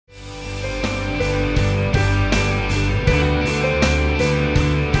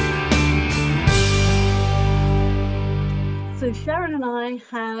So Sharon and I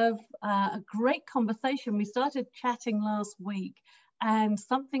have a great conversation. We started chatting last week and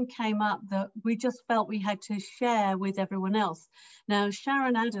something came up that we just felt we had to share with everyone else. Now,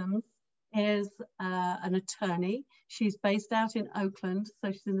 Sharon Adams is an attorney. She's based out in Oakland,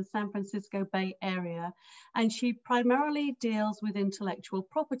 so she's in the San Francisco Bay Area, and she primarily deals with intellectual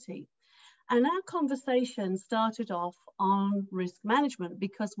property. And our conversation started off on risk management,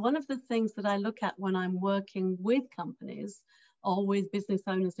 because one of the things that I look at when I'm working with companies or with business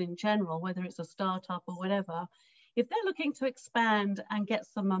owners in general, whether it's a startup or whatever, if they're looking to expand and get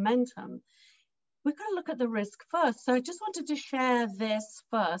some momentum, we've got to look at the risk first. So I just wanted to share this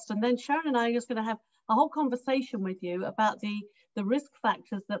first, and then Sharon and I are just going to have a whole conversation with you about the risk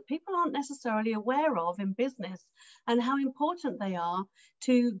factors that people aren't necessarily aware of in business and how important they are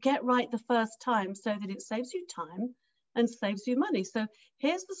to get right the first time so that it saves you time and saves you money. So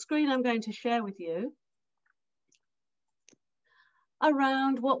here's the screen I'm going to share with you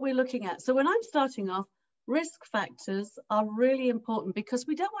around what we're looking at. So when I'm starting off, risk factors are really important because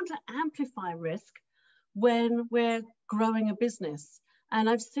we don't want to amplify risk when we're growing a business. And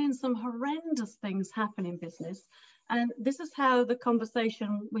I've seen some horrendous things happen in business. And this is how the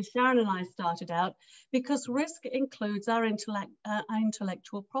conversation with Sharon and I started out, because risk includes our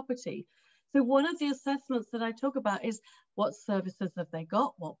intellectual property. So one of the assessments that I talk about is what services have they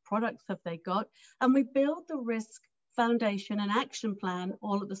got? What products have they got? And we build the risk foundation and action plan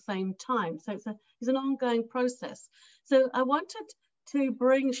all at the same time. So it's an ongoing process. So I wanted to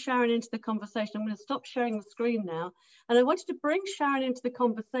bring Sharon into the conversation. I'm going to stop sharing the screen now. And I wanted to bring Sharon into the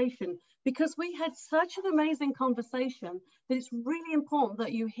conversation because we had such an amazing conversation that it's really important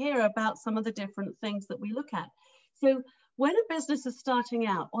that you hear about some of the different things that we look at. So when a business is starting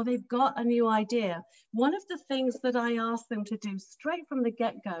out or they've got a new idea, one of the things that I ask them to do straight from the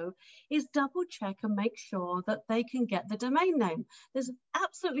get-go is double check and make sure that they can get the domain name. There's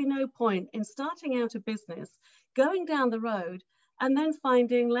absolutely no point in starting out a business, going down the road, and then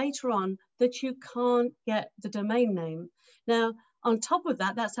finding later on that you can't get the domain name. Now, on top of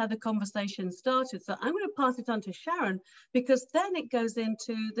that, that's how the conversation started. So I'm going to pass it on to Sharon, because then it goes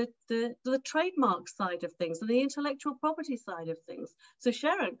into the trademark side of things and the intellectual property side of things. So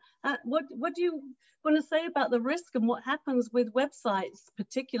Sharon, what do you want to say about the risk and what happens with websites,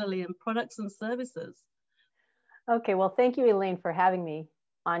 particularly in products and services? Okay, well, thank you, Elaine, for having me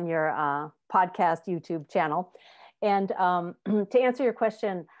on your podcast YouTube channel. And to answer your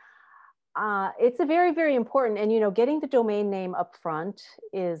question, it's a very, very important, and getting the domain name up front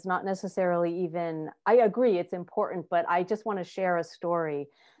is not necessarily even, I agree it's important, but I just want to share a story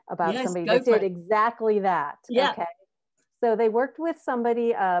about somebody that did exactly that. Yeah. Okay. So they worked with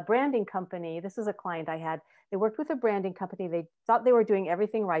somebody, a branding company. This is a client I had. They worked with a branding company. They thought they were doing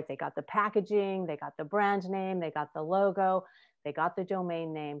everything right. They got the packaging, they got the brand name, they got the logo, they got the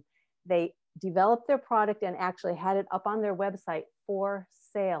domain name. They developed their product and actually had it up on their website for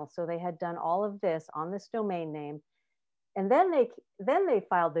sale. So they had done all of this on this domain name. And then they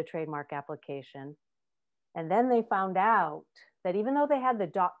filed the trademark application. And then they found out that even though they had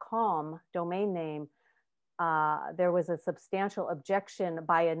the .com domain name, there was a substantial objection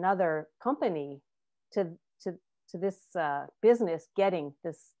by another company to this business getting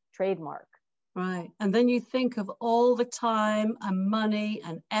this trademark. Right. And then you think of all the time and money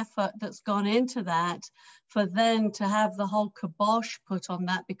and effort that's gone into that for then to have the whole kibosh put on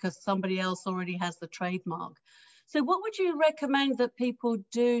that because somebody else already has the trademark. So what would you recommend that people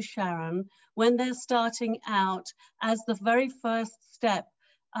do, Sharon, when they're starting out as the very first step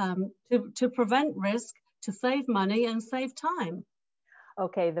to prevent risk, to save money and save time?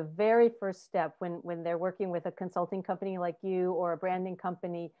 Okay, the very first step when they're working with a consulting company like you or a branding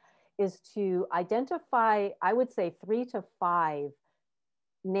company is to identify, I would say 3 to 5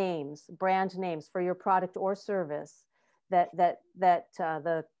 names, brand names for your product or service that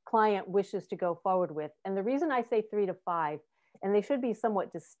the client wishes to go forward with. And the reason I say 3 to 5, and they should be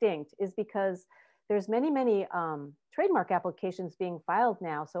somewhat distinct, is because there's many trademark applications being filed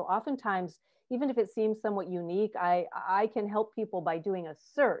now. So oftentimes, even if it seems somewhat unique, I can help people by doing a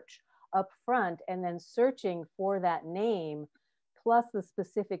search up front and then searching for that name plus the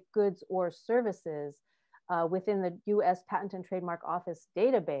specific goods or services within the US Patent and Trademark Office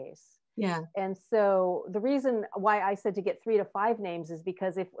database. Yeah. And so the reason why I said to get 3 to 5 names is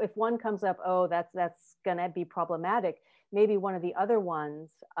because if one comes up, oh, that's gonna be problematic, maybe one of the other ones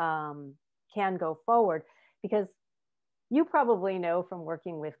can go forward, because you probably know from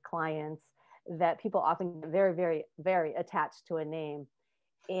working with clients that people often get very, very, very attached to a name.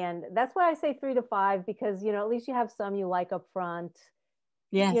 And that's why I say 3 to 5, because, at least you have some you like up front.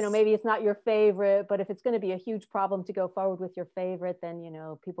 Yes. You know, maybe it's not your favorite, but if it's going to be a huge problem to go forward with your favorite, then, you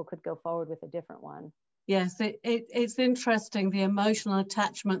know, people could go forward with a different one. Yes, it's interesting, the emotional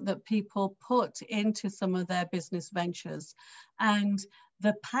attachment that people put into some of their business ventures. And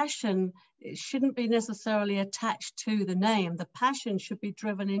the passion shouldn't be necessarily attached to the name. The passion should be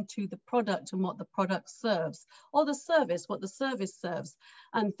driven into the product and what the product serves, or the service, what the service serves,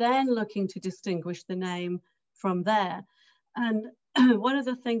 and then looking to distinguish the name from there. And one of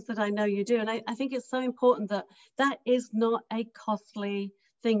the things that I know you do, and I think it's so important that that is not a costly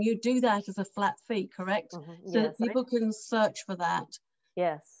thing. You do that as a flat fee, correct? So Yes, that people can search for that.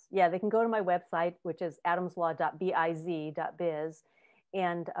 yes. Yeah, they can go to my website, which is adamslaw.biz,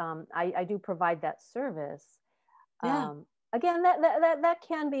 and I do provide that service. Yeah. Again, that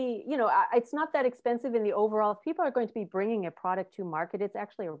can be, you know, it's not that expensive in the overall. If people are going to be bringing a product to market, it's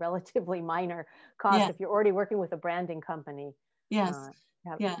actually a relatively minor cost Yeah. if you're already working with a branding company. Yes.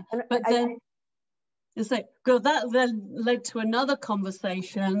 Yeah. And But then it's like, girl, that then led to another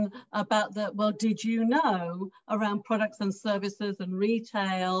conversation about that. Well, did you know, around products and services and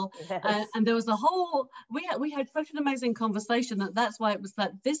retail? yes. And there was a whole, we had such an amazing conversation that's why it was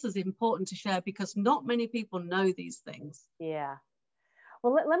that this is important to share, because not many people know these things. Yeah.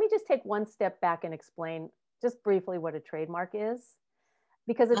 Well, let me just take one step back and explain just briefly what a trademark is.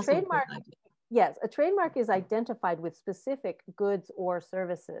 Because a That's a good trademark, idea. yes, a trademark is identified with specific goods or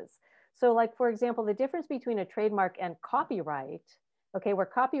services. So like, for example, the difference between a trademark and copyright, okay, where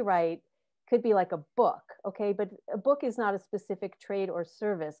copyright could be like a book, okay, but a book is not a specific trade or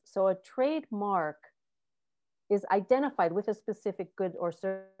service. So a trademark is identified with a specific good or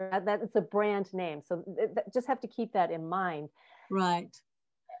service. That it's a brand name. So just have to keep that in mind. Right.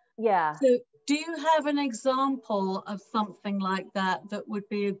 Yeah. So do you have an example of something like that that would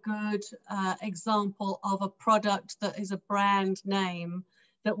be a good example of a product that is a brand name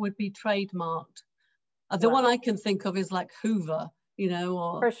that would be trademarked? The one I can think of is like Hoover, you know,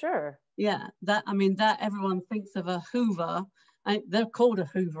 or for sure. Yeah, that, I mean, that everyone thinks of a Hoover. They're called a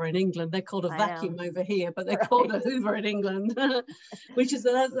Hoover in England. They're called a vacuum over here, but they're called a Hoover in England, which is,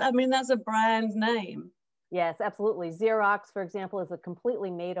 I mean, that's a brand name. Yes, absolutely. Xerox, for example, is a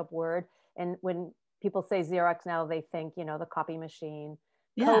completely made up word. And when people say Xerox now, they think, you know, the copy machine.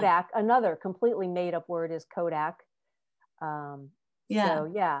 Yeah. Kodak, another completely made up word is Kodak. Yeah. So,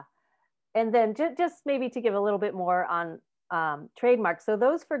 yeah. And then just maybe to give a little bit more on trademarks. So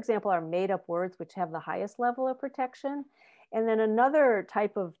those, for example, are made up words which have the highest level of protection. And then another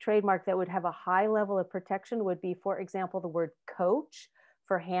type of trademark that would have a high level of protection would be, for example, the word coach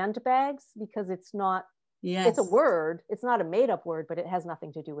for handbags, because it's not, it's a word, it's not a made up word, but it has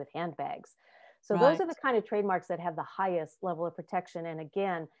nothing to do with handbags. So those are the kind of trademarks that have the highest level of protection. And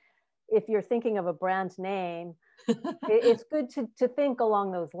again, if you're thinking of a brand name, it's good to think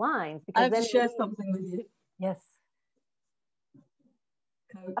along those lines. Because I have to share something with you. Yes.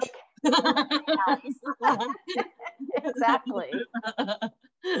 Coach. Okay. Exactly.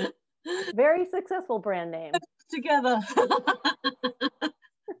 Very successful brand name. Together.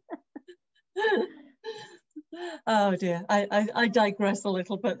 Oh dear, I digress a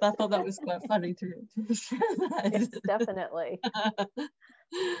little bit. I thought that was quite funny to share that. Yes, definitely.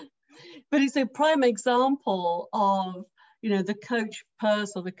 But it's a prime example of, you know, the Coach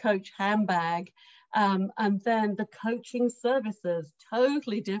purse or the Coach handbag, and then the coaching services,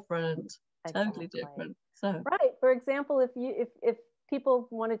 totally different. Exactly. Totally different. So right, for example, if people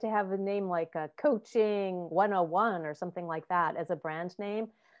wanted to have a name like Coaching 101 or something like that as a brand name,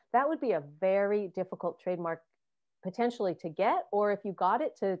 that would be a very difficult trademark potentially to get, or if you got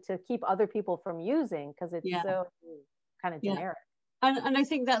it, to keep other people from using, because it's so kind of generic. And I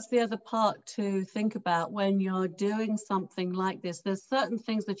think that's the other part to think about when you're doing something like this. There's certain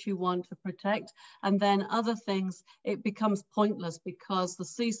things that you want to protect, and then other things, it becomes pointless because the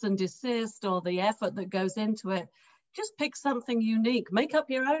cease and desist or the effort that goes into it. Just pick something unique, make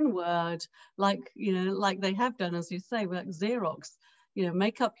up your own word, like, you know, like they have done, as you say, like Xerox, you know,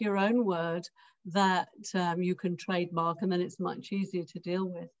 make up your own word that you can trademark, and then it's much easier to deal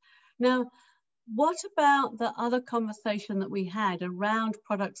with. Now, what about the other conversation that we had around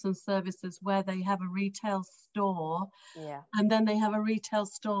products and services where they have a retail store and then they have a retail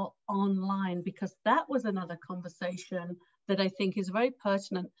store online? Because that was another conversation that I think is very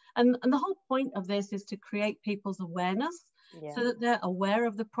pertinent. And the whole point of this is to create people's awareness so that they're aware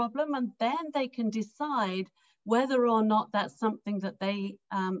of the problem, and then they can decide whether or not that's something that they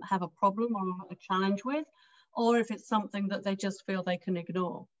have a problem or a challenge with, or if it's something that they just feel they can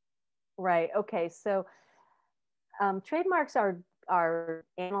ignore. Right. Okay. So trademarks are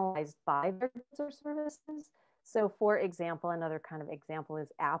analyzed by their goods or services. So for example, another kind of example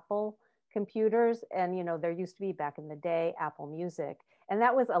is Apple computers. And, you know, there used to be back in the day, Apple Music, and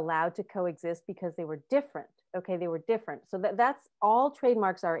that was allowed to coexist because they were different. Okay, they were different. So that's all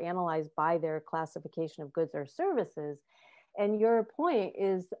trademarks are analyzed by their classification of goods or services. And your point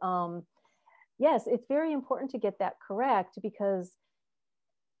is, yes, it's very important to get that correct, because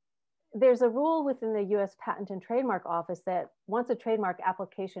there's a rule within the US Patent and Trademark Office that once a trademark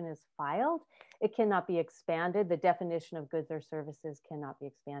application is filed, it cannot be expanded. The definition of goods or services cannot be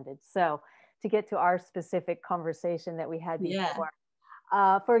expanded. So to get to our specific conversation that we had before,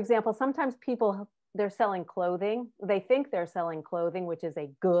 for example, sometimes people, they're selling clothing. They think they're selling clothing, which is a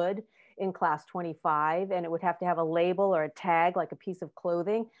good in class 25, and it would have to have a label or a tag like a piece of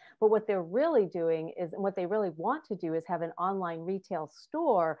clothing. But what they're really doing is, and what they really want to do is have an online retail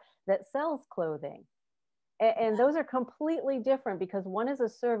store that sells clothing. And those are completely different, because one is a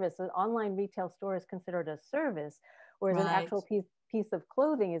service. An online retail store is considered a service, whereas an actual piece of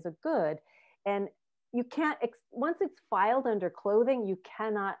clothing is a good. And you can't, once it's filed under clothing, you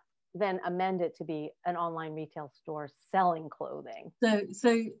cannot then amend it to be an online retail store selling clothing. So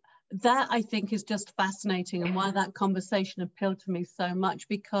that, I think, is just fascinating, and why that conversation appealed to me so much,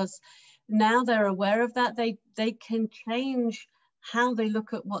 because now they're aware of that. They can change how they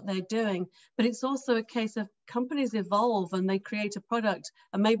look at what they're doing. But it's also a case of companies evolve and they create a product,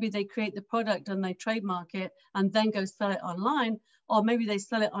 and maybe they create the product and they trademark it and then go sell it online, or maybe they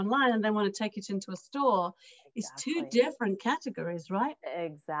sell it online and then want to take it into a store. Exactly. It's two different categories, right?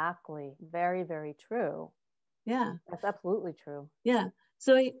 Exactly. Very, very true. Yeah. That's absolutely true. Yeah.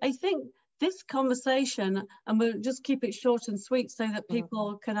 So I think this conversation, and we'll just keep it short and sweet so that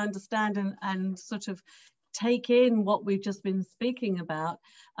people can understand and sort of take in what we've just been speaking about.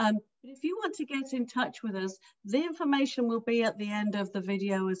 If you want to get in touch with us, the information will be at the end of the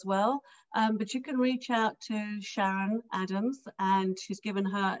video as well. But you can reach out to Sharon Adams, and she's given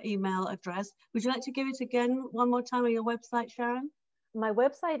her email address. Would you like to give it again one more time on your website, Sharon? My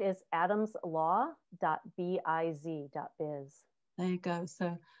website is adamslaw.biz. There you go.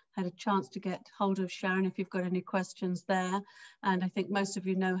 So had a chance to get hold of Sharon if you've got any questions there. And I think most of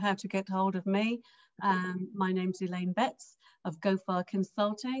you know how to get hold of me. My name's Elaine Betts of Go Far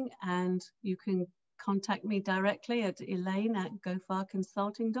Consulting, and you can contact me directly at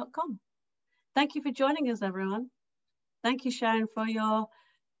elaine@gofarconsulting.com. Thank you for joining us, everyone. Thank you, Sharon, for your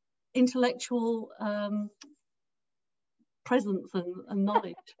intellectual presence and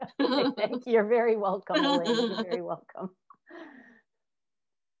knowledge. Thank you. You're very welcome, Elaine. You're very welcome.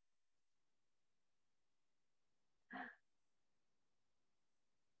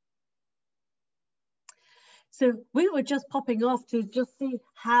 So we were just popping off to just see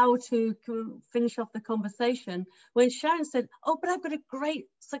how to finish off the conversation when Sharon said, oh, but I've got a great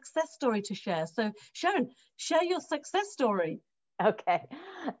success story to share. So Sharon, share your success story. Okay.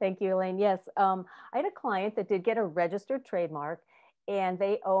 Thank you, Elaine. Yes. I had a client that did get a registered trademark, and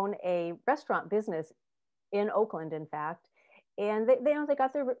they own a restaurant business in Oakland, in fact. And they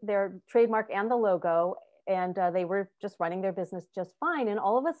got their trademark and the logo, and they were just running their business just fine. And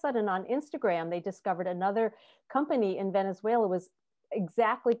all of a sudden on Instagram, they discovered another company in Venezuela was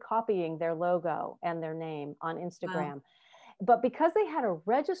exactly copying their logo and their name on Instagram. Wow. But because they had a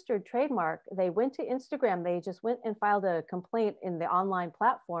registered trademark, they went to Instagram. They just went and filed a complaint in the online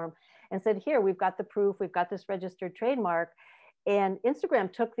platform and said, here, we've got the proof. We've got this registered trademark. And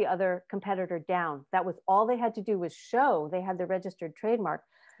Instagram took the other competitor down. That was all they had to do, was show they had the registered trademark.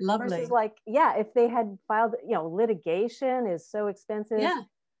 Lovely. Versus, like, yeah, if they had filed, litigation is so expensive. Yeah.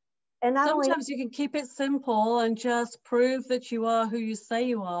 And sometimes you can keep it simple and just prove that you are who you say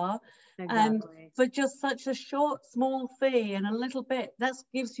you are. Exactly. And for just such a short, small fee and a little bit, that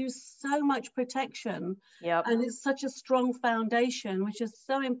gives you so much protection. Yep. And it's such a strong foundation, which is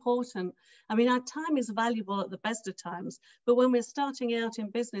so important. I mean, our time is valuable at the best of times, but when we're starting out in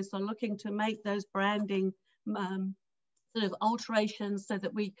business or looking to make those branding sort of alterations so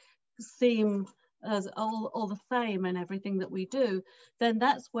that we seem as all the same in everything that we do, then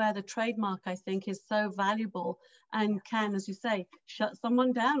that's where the trademark, I think, is so valuable and can, as you say, shut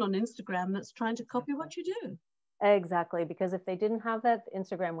someone down on Instagram that's trying to copy what you do. Exactly, because if they didn't have that,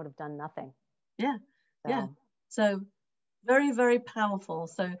 Instagram would have done nothing. Yeah, yeah. So very, very powerful.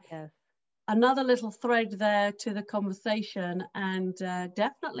 So yes. Another little thread there to the conversation, and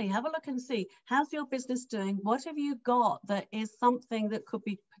definitely have a look and see, how's your business doing? What have you got that is something that could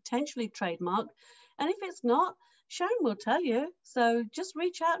be potentially trademarked? And if it's not, Sharon will tell you. So just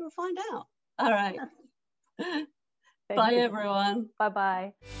reach out and find out. All right. Bye, everyone.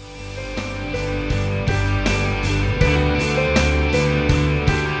 Bye-bye.